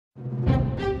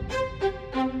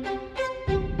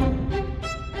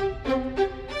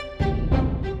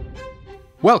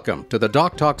Welcome to the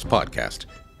DocTalks Podcast,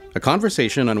 a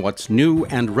conversation on what's new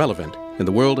and relevant in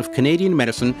the world of Canadian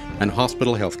medicine and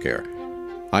hospital healthcare.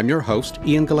 I'm your host,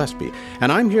 Ian Gillespie,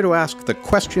 and I'm here to ask the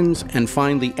questions and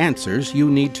find the answers you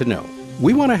need to know.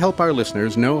 We want to help our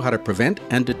listeners know how to prevent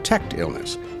and detect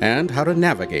illness and how to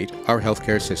navigate our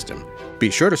healthcare system. Be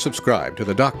sure to subscribe to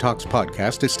the DocTalks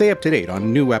Podcast to stay up to date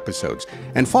on new episodes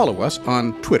and follow us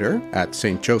on Twitter at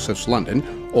St. Joseph's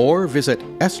London or visit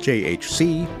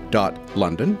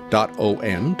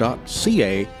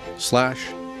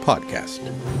sjhc.london.on.ca/podcast.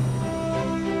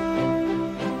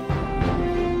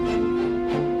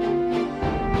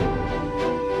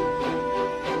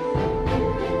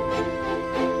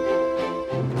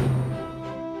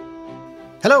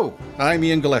 Hello, I'm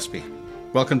Ian Gillespie.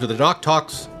 Welcome to the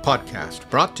DocTalks Podcast,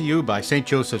 brought to you by St.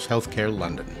 Joseph's Healthcare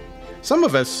London. Some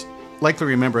of us likely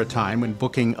remember a time when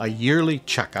booking a yearly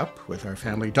checkup with our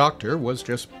family doctor was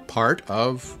just part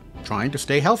of trying to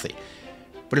stay healthy.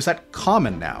 But is that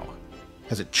common now?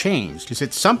 Has it changed? Is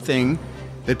it something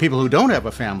that people who don't have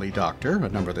a family doctor, a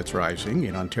number that's rising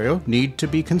in Ontario, need to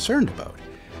be concerned about?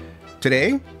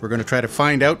 Today, we're going to try to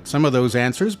find out some of those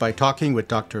answers by talking with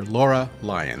Dr. Laura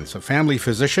Lyons, a family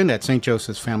physician at St.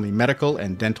 Joseph's Family Medical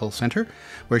and Dental Centre,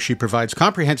 where she provides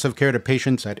comprehensive care to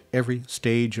patients at every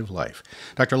stage of life.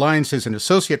 Dr. Lyons is an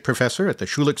associate professor at the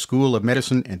Schulich School of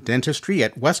Medicine and Dentistry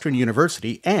at Western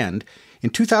University, and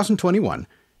in 2021,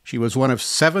 she was one of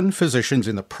 7 physicians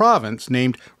in the province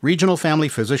named Regional Family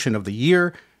Physician of the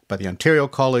Year by the Ontario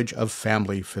College of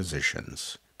Family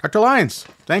Physicians. Dr. Lyons,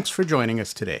 thanks for joining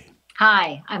us today.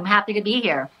 Hi, I'm happy to be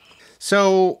here.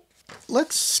 So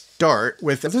let's start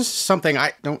with, this is something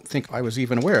I don't think I was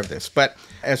even aware of this, but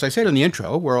as I said in the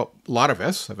intro, a lot of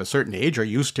us of a certain age are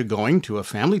used to going to a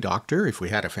family doctor, if we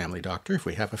have a family doctor,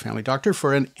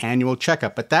 for an annual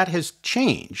checkup, but that has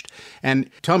changed. And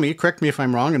tell me, correct me if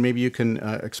I'm wrong, and maybe you can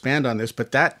expand on this,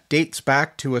 but that dates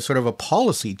back to a sort of a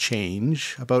policy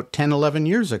change about 10, 11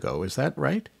 years ago. Is that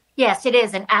right? Yes, it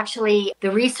is. And actually,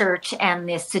 the research and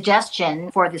the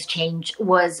suggestion for this change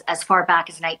was as far back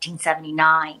as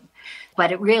 1979.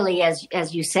 But it really,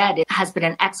 as you said, it has been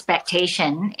an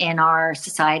expectation in our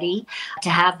society to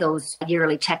have those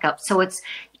yearly checkups. So it's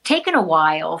taken a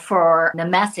while for the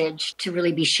message to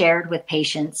really be shared with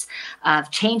patients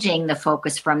of changing the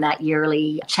focus from that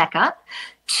yearly checkup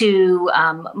to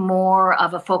more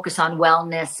of a focus on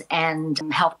wellness and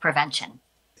health prevention.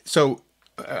 So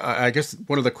I guess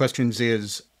one of the questions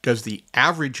is, does the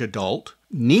average adult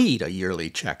need a yearly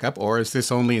checkup, or is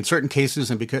this only in certain cases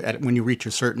and because when you reach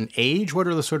a certain age? What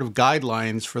are the sort of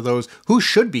guidelines for those who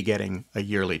should be getting a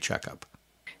yearly checkup?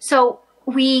 So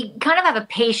we kind of have a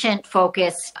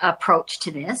patient-focused approach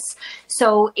to this.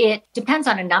 So it depends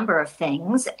on a number of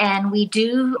things. And we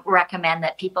do recommend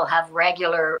that people have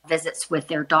regular visits with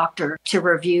their doctor to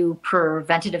review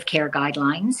preventative care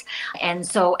guidelines. And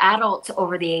so adults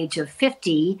over the age of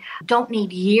 50 don't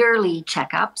need yearly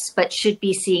checkups, but should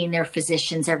be seeing their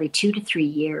physicians every 2 to 3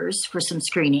 years for some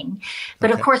screening.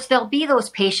 But of course, there'll be those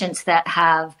patients that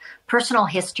have personal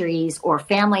histories or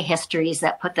family histories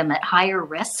that put them at higher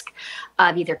risk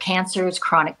of either cancers,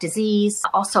 chronic disease.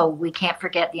 Also, we can't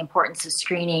forget the importance of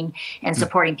screening and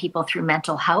supporting people through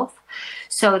mental health,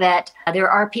 so that there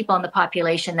are people in the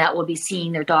population that will be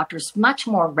seeing their doctors much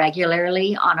more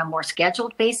regularly on a more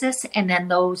scheduled basis. And then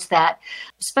those that,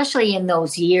 especially in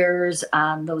those years,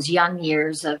 those young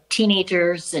years of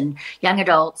teenagers and young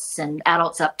adults and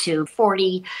adults up to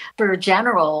 40, for a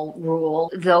general rule,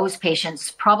 those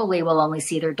patients probably will only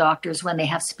see their doctors when they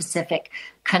have specific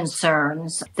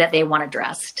concerns that they want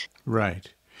addressed. Right.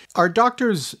 Are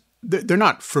doctors, they're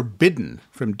not forbidden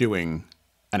from doing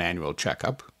an annual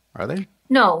checkup, are they?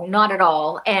 No, not at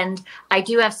all. And I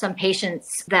do have some patients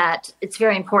that it's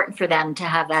very important for them to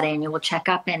have that annual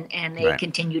checkup, and they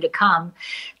continue to come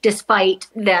despite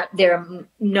that they're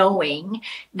knowing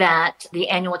that the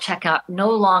annual checkup no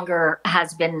longer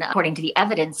has been, according to the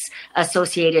evidence,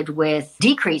 associated with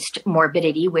decreased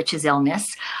morbidity, which is illness,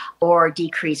 or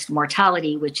decreased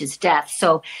mortality, which is death.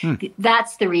 So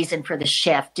that's the reason for the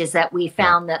shift, is that we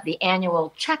found that the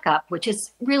annual checkup, which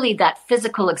is really that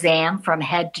physical exam from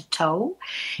head to toe,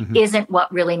 isn't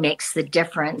what really makes the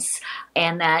difference.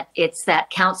 And that it's that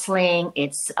counseling,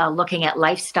 it's looking at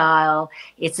lifestyle,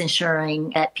 it's ensuring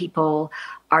that people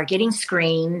are getting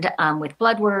screened with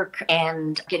blood work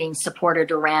and getting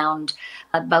supported around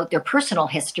about their personal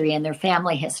history and their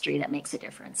family history that makes a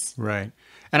difference. Right.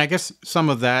 And I guess some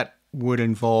of that would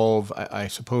involve, I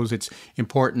suppose it's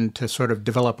important to sort of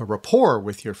develop a rapport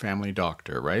with your family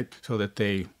doctor, right? So that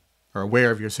they are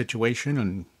aware of your situation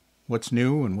and what's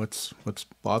new and what's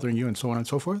bothering you and so on and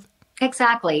so forth?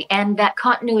 Exactly. And that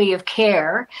continuity of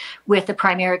care with the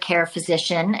primary care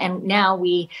physician. And now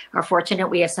we are fortunate.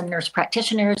 We have some nurse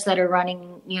practitioners that are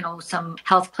running, some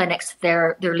health clinics.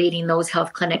 They're leading those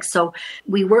health clinics. So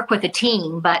we work with a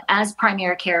team, but as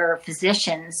primary care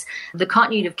physicians, the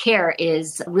continuity of care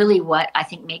is really what I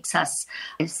think makes us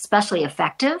especially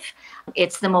effective.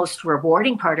 It's the most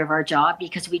rewarding part of our job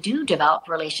because we do develop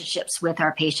relationships with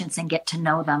our patients and get to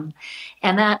know them.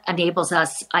 And that enables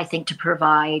us, I think, to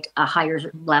provide a higher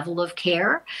level of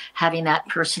care, having that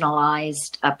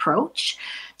personalized approach.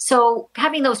 So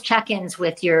having those check-ins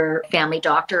with your family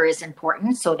doctor is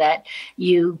important so that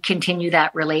you continue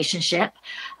that relationship.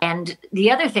 And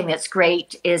the other thing that's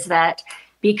great is that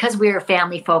because we are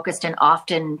family focused and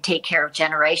often take care of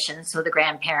generations, so the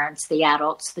grandparents, the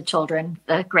adults, the children,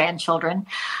 the grandchildren,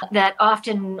 that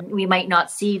often we might not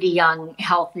see the young,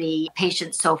 healthy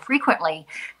patients so frequently.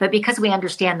 But because we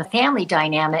understand the family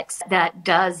dynamics, that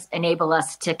does enable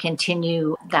us to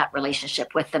continue that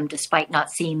relationship with them despite not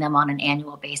seeing them on an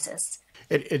annual basis.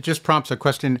 It just prompts a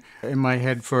question in my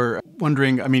head for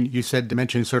wondering, you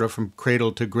mentioned sort of from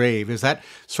cradle to grave. Is that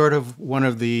sort of one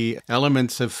of the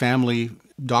elements of family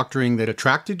doctoring that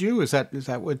attracted you? Is that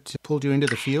what pulled you into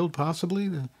the field possibly?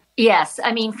 Yes.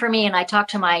 For me, and I talk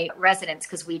to my residents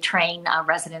because we train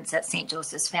residents at St.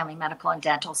 Joseph's Family Medical and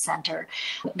Dental Center,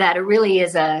 that it really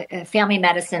is family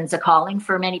medicine's a calling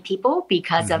for many people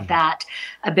because of that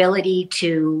ability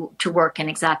to work in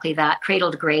exactly that, cradle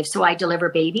to grave. So I deliver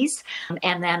babies,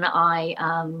 and then I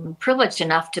am privileged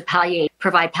enough to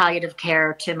provide palliative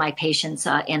care to my patients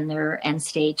in their end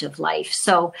stage of life.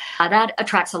 So that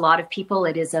attracts a lot of people.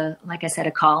 It is, like I said,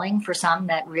 a calling for some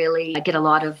that really get a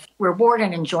lot of reward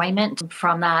and enjoyment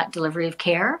from that delivery of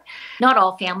care. Not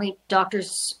all family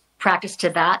doctors practice to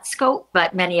that scope,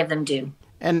 but many of them do.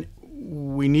 And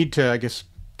we need to, I guess,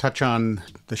 touch on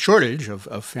the shortage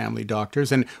of family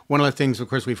doctors. And one of the things, of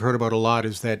course, we've heard about a lot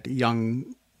is that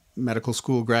young medical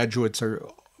school graduates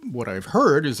what I've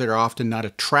heard is they're often not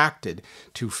attracted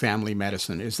to family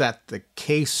medicine. Is that the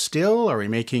case still? Are we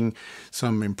making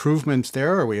some improvements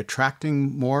there? Are we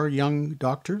attracting more young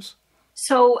doctors?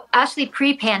 So actually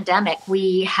pre-pandemic,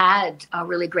 we had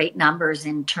really great numbers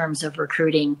in terms of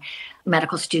recruiting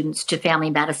medical students to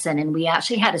family medicine. And we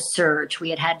actually had a surge.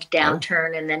 We had a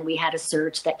downturn and then we had a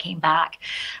surge that came back,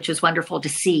 which was wonderful to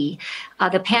see.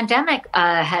 The pandemic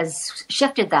has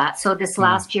shifted that. So this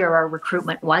last year, our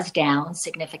recruitment was down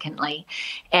significantly.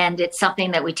 And it's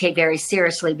something that we take very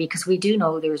seriously because we do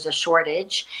know there's a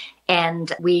shortage.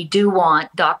 And we do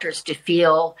want doctors to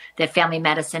feel that family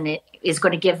medicine is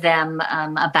going to give them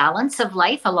a balance of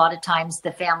life. A lot of times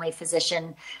the family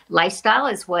physician lifestyle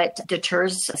is what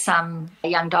deters some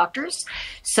young doctors.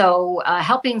 So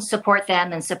helping support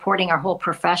them and supporting our whole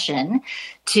profession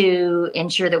to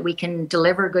ensure that we can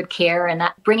deliver good care and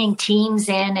that bringing teams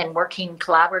in and working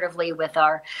collaboratively with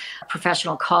our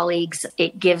professional colleagues,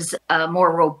 it gives a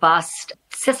more robust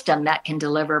system that can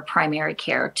deliver primary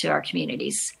care to our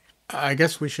communities. I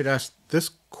guess we should ask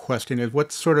this question is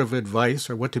what sort of advice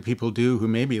or what do people do who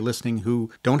may be listening who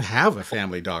don't have a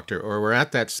family doctor or we're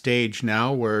at that stage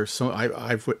now where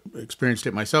I've experienced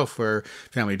it myself where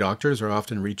family doctors are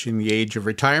often reaching the age of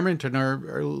retirement and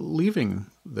are leaving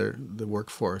the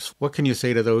workforce. What can you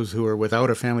say to those who are without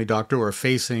a family doctor or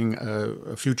facing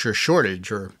a future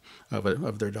shortage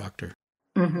of their doctor?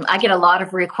 Mm-hmm. I get a lot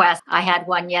of requests. I had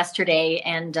one yesterday,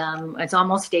 and it's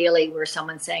almost daily where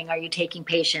someone's saying, are you taking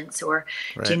patients? Or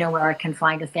do you know where I can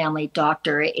find a family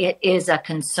doctor? It is a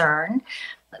concern.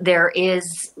 There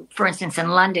is, for instance,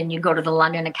 in London, you go to the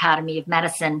London Academy of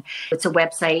Medicine. It's a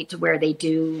website where they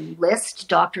do list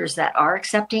doctors that are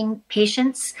accepting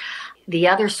patients. The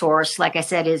other source, like I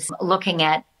said, is looking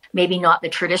at maybe not the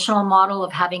traditional model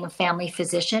of having a family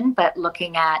physician, but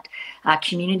looking at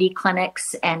community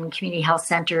clinics and community health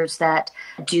centers that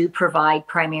do provide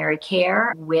primary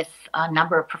care with a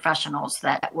number of professionals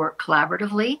that work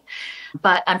collaboratively.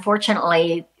 But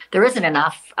unfortunately, there isn't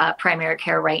enough primary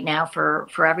care right now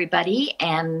for everybody.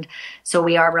 And so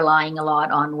we are relying a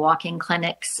lot on walk-in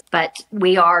clinics, but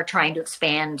we are trying to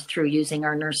expand through using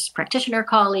our nurse practitioner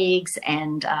colleagues,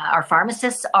 and our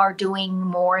pharmacists are doing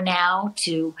more now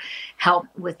to help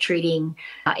with treating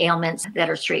ailments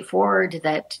that are straightforward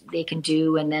that they can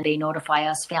do. And then they notify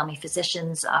us family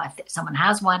physicians if someone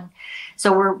has one.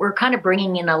 So we're kind of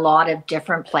bringing in a lot of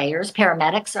different players.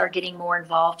 Paramedics are getting more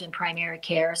involved in primary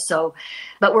care.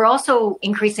 But we're also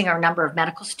increasing our number of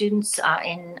medical students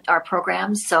in our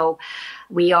programs. So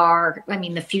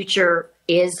the future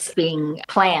is being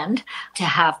planned to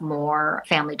have more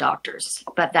family doctors.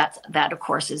 But that of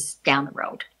course, is down the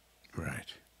road.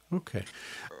 Right. Okay.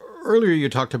 Earlier you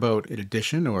talked about, in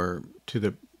addition or to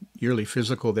the yearly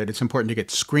physical, that it's important to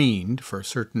get screened for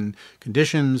certain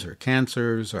conditions or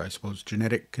cancers or I suppose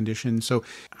genetic conditions. So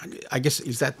I guess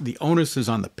is that the onus is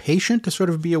on the patient to sort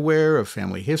of be aware of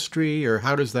family history, or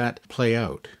how does that play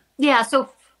out? Yeah, so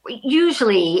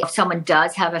usually if someone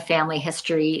does have a family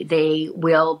history, they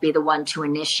will be the one to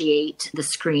initiate the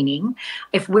screening.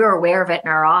 If we're aware of it in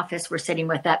our office, we're sitting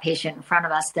with that patient in front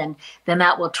of us, then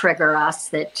that will trigger us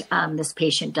that this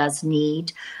patient does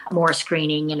need more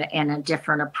screening and a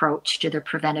different approach to their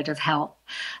preventative health.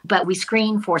 But we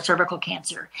screen for cervical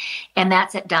cancer, and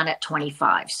that's done at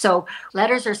 25. So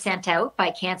letters are sent out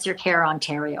by Cancer Care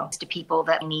Ontario to people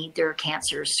that need their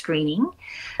cancer screening.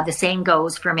 The same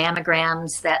goes for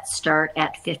mammograms that start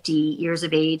at 50 years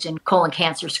of age, and colon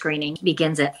cancer screening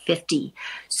begins at 50.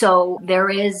 So there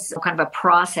is kind of a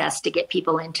process to get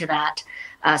people into that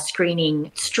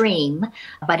screening stream.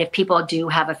 But if people do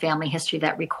have a family history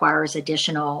that requires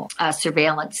additional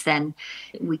surveillance, then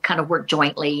we kind of work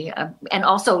jointly. And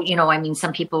also,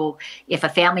 some people, if a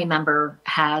family member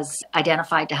has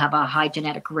identified to have a high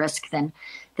genetic risk, then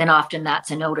often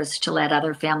that's a notice to let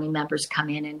other family members come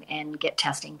in and get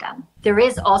testing done. There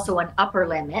is also an upper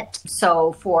limit.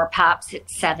 So for PAPs,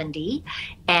 it's 70,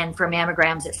 and for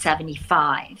mammograms, it's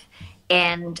 75.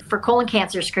 And for colon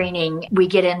cancer screening, we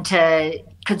get into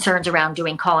concerns around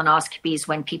doing colonoscopies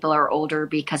when people are older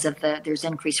because of there's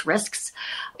increased risks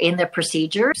in the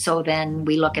procedure. So then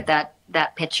we look at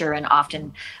that picture, and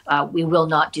often we will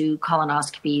not do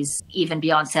colonoscopies even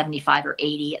beyond 75 or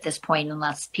 80 at this point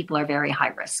unless people are very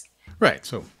high risk. Right.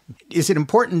 So is it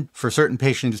important for certain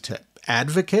patients to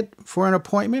advocate for an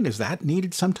appointment? Is that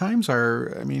needed sometimes?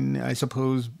 Or, I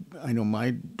suppose, I know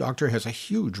my doctor has a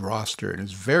huge roster and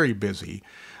is very busy.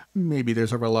 Maybe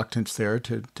there's a reluctance there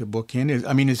to book in. Is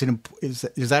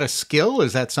that a skill?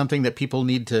 Is that something that people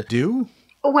need to do?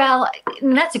 Well,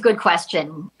 that's a good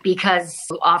question, because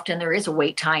often there is a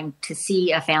wait time to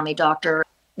see a family doctor.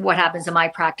 What happens in my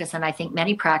practice, and I think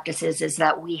many practices, is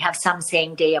that we have some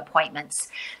same day appointments.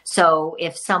 So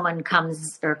if someone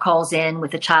comes or calls in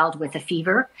with a child with a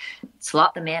fever,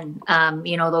 slot them in.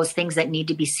 Those things that need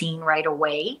to be seen right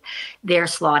away, they're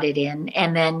slotted in.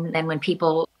 And then when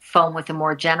people phone with a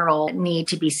more general need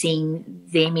to be seen,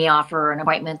 they may offer an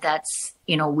appointment that's,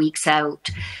 weeks out.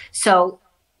 So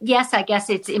yes, I guess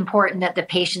it's important that the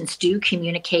patients do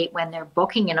communicate when they're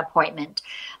booking an appointment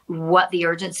what the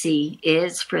urgency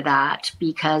is for that,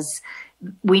 because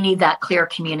we need that clear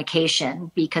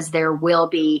communication, because there will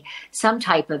be some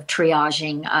type of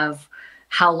triaging of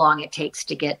how long it takes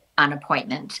to get an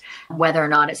appointment, whether or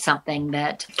not it's something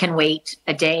that can wait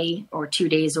a day or 2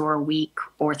 days or a week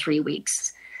or 3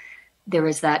 weeks. There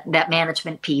is that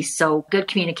management piece. So good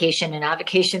communication and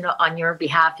advocacy on your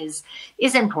behalf is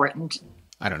important.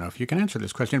 I don't know if you can answer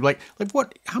this question.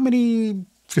 How many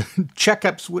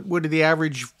checkups would the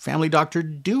average family doctor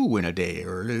do in a day?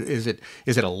 Or is it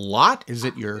a lot? Is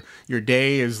it your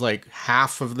day is like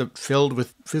half of the filled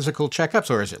with physical checkups?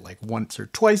 Or is it like once or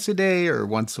twice a day or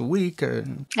once a week?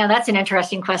 Now that's an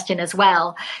interesting question as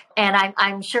well. And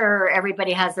I'm sure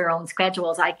everybody has their own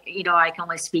schedules. I can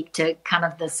only speak to kind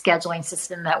of the scheduling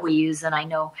system that we use, and I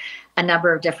know a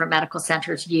number of different medical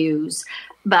centers use.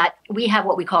 But we have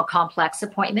what we call complex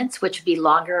appointments, which would be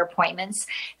longer appointments.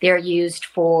 They're used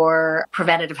for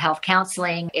preventative health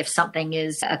counseling. If something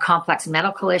is a complex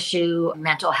medical issue,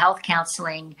 mental health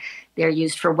counseling. They're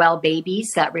used for well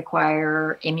babies that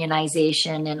require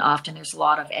immunization, and often there's a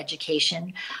lot of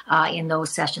education in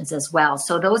those sessions as well.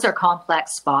 So those are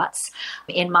complex spots.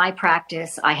 In my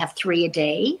practice, I have 3 a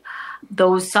day.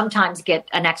 Those sometimes get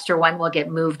an extra one will get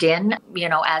moved in,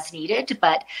 as needed.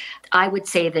 But I would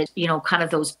say that, kind of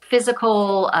those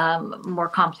physical, more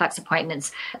complex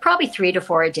appointments, probably 3 to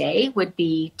 4 a day would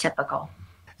be typical.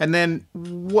 And then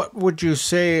what would you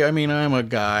say? I'm a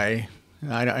guy.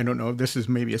 I don't know. This is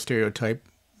maybe a stereotype.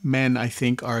 Men, I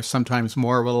think, are sometimes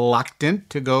more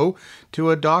reluctant to go to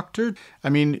a doctor.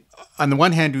 On the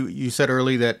one hand, you said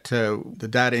early that the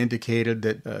data indicated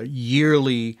that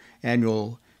yearly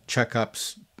annual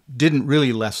checkups didn't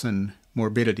really lessen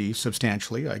morbidity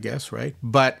substantially, I guess, right?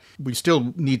 But we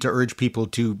still need to urge people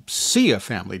to see a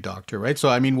family doctor, right?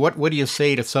 So, what do you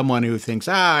say to someone who thinks,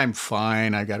 I'm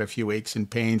fine, I got a few aches and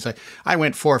pains, I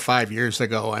went 4 or 5 years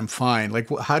ago, I'm fine.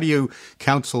 How do you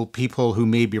counsel people who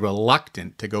may be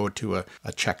reluctant to go to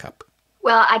a checkup?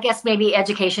 Well, I guess maybe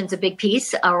education's a big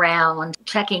piece around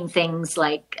checking things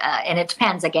like, and it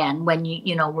depends again when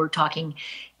we're talking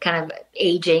kind of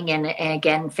aging and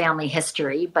again, family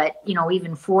history, but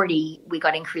even 40, we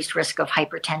got increased risk of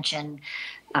hypertension,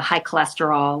 high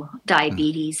cholesterol,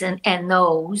 diabetes, and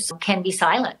those can be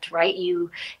silent, right?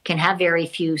 You can have very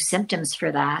few symptoms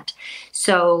for that.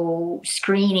 So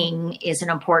screening is an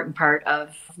important part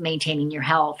of maintaining your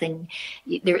health. And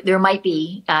there might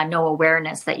be no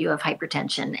awareness that you have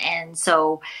hypertension. And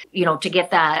so, to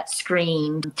get that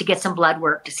screened, to get some blood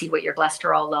work to see what your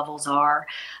cholesterol levels are,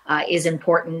 is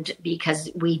important, because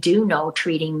we do know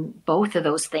treating both of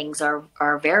those things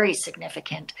are very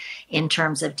significant in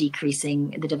terms of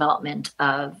decreasing the development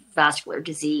of vascular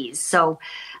disease. So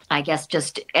I guess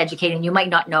just educating, you might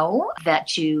not know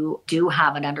that you do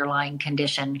have an underlying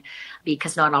condition,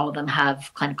 because not all of them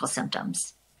have clinical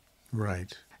symptoms.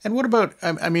 Right. And what about,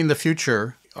 the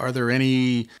future? Are there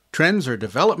any trends or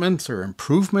developments or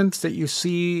improvements that you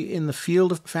see in the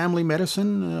field of family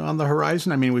medicine on the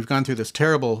horizon? We've gone through this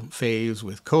terrible phase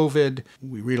with COVID.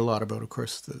 We read a lot about, of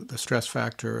course, the stress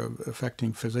factor of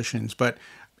affecting physicians. But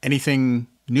anything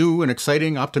new and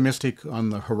exciting, optimistic on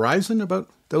the horizon about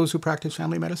those who practice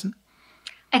family medicine?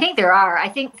 I think there are. I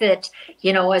think that,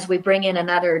 as we bring in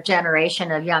another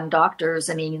generation of young doctors,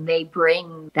 they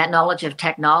bring that knowledge of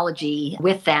technology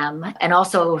with them. And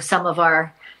also some of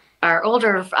our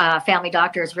older family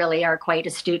doctors really are quite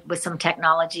astute with some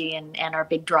technology and are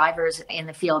big drivers in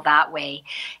the field that way.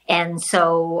 And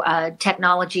so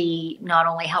technology not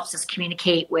only helps us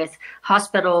communicate with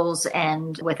hospitals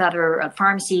and with other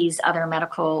pharmacies, other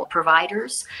medical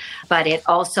providers, but it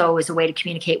also is a way to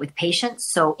communicate with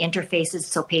patients. So interfaces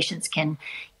so patients can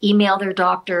email their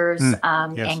doctors Yes.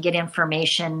 and get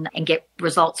information and get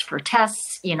results for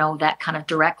tests, that kind of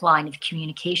direct line of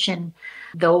communication.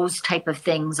 Those type of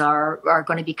things are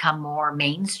going to become more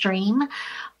mainstream.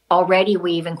 Already,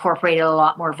 we've incorporated a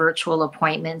lot more virtual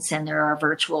appointments, and there are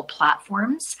virtual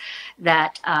platforms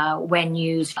that, when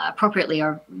used appropriately,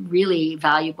 are really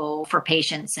valuable for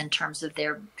patients in terms of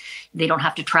they don't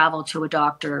have to travel to a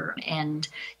doctor. And,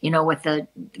 with the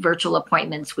virtual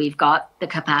appointments, we've got the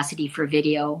capacity for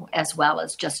video as well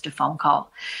as just a phone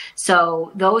call.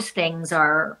 So those things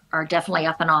are definitely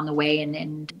up and on the way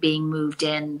and being moved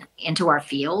into our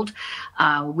field.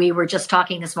 We were just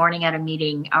talking this morning at a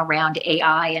meeting around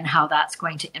AI and how that's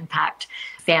going to impact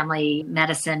family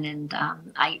medicine. And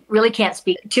I really can't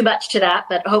speak too much to that,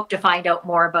 but hope to find out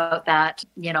more about that,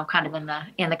 kind of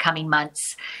in the coming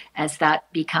months, as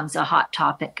that becomes a hot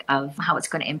topic of how it's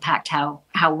going to impact how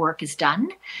work is done.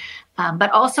 But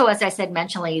also, as I said,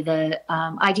 mentioning the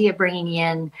idea of bringing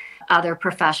in other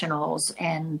professionals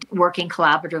and working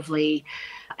collaboratively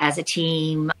as a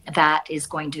team, that is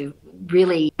going to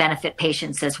really benefit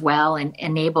patients as well and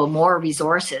enable more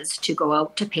resources to go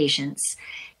out to patients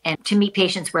and to meet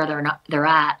patients where they're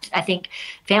at. I think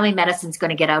family medicine is going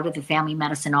to get out of the family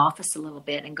medicine office a little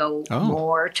bit and go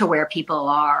more to where people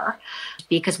are,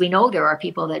 because we know there are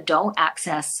people that don't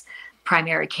access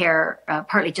primary care,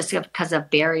 partly just because of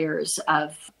barriers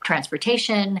of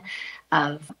transportation,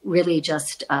 of really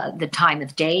just the time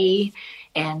of day,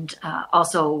 and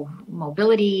also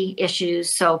mobility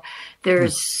issues. So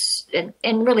there's,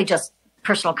 and really just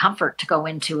personal comfort to go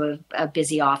into a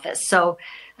busy office. So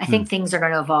I think things are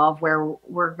going to evolve where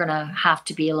we're going to have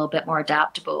to be a little bit more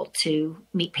adaptable to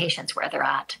meet patients where they're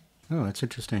at. Oh, that's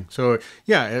interesting. So,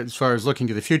 yeah, as far as looking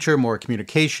to the future, more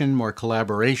communication, more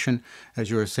collaboration, as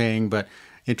you were saying, but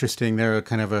interesting there,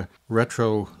 kind of a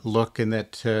retro look in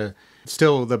that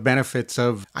still the benefits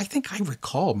of, I think I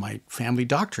recall my family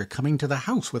doctor coming to the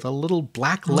house with a little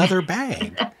black leather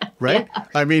bag, right?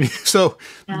 Yeah. So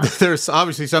there's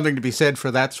obviously something to be said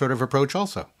for that sort of approach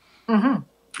also. Mm-hmm.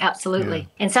 Absolutely. Yeah.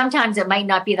 And sometimes it might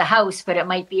not be the house, but it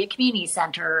might be a community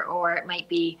center, or it might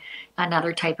be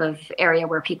another type of area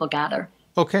where people gather.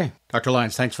 Okay. Dr.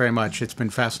 Lyons, thanks very much. It's been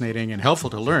fascinating and helpful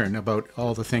to learn about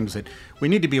all the things that we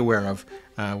need to be aware of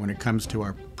when it comes to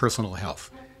our personal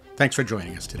health. Thanks for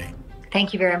joining us today.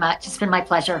 Thank you very much. It's been my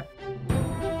pleasure.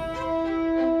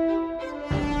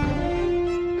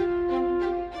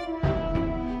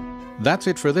 That's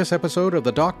it for this episode of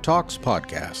the DocTalks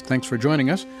Podcast. Thanks for joining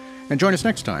us. And join us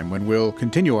next time when we'll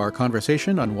continue our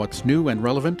conversation on what's new and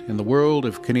relevant in the world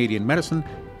of Canadian medicine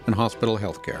and hospital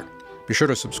healthcare. Be sure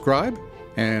to subscribe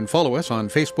and follow us on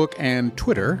Facebook and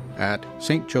Twitter at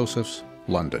St. Joseph's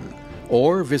London,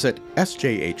 or visit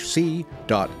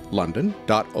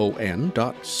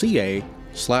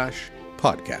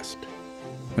sjhc.london.on.ca/podcast.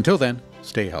 Until then,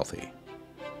 stay healthy.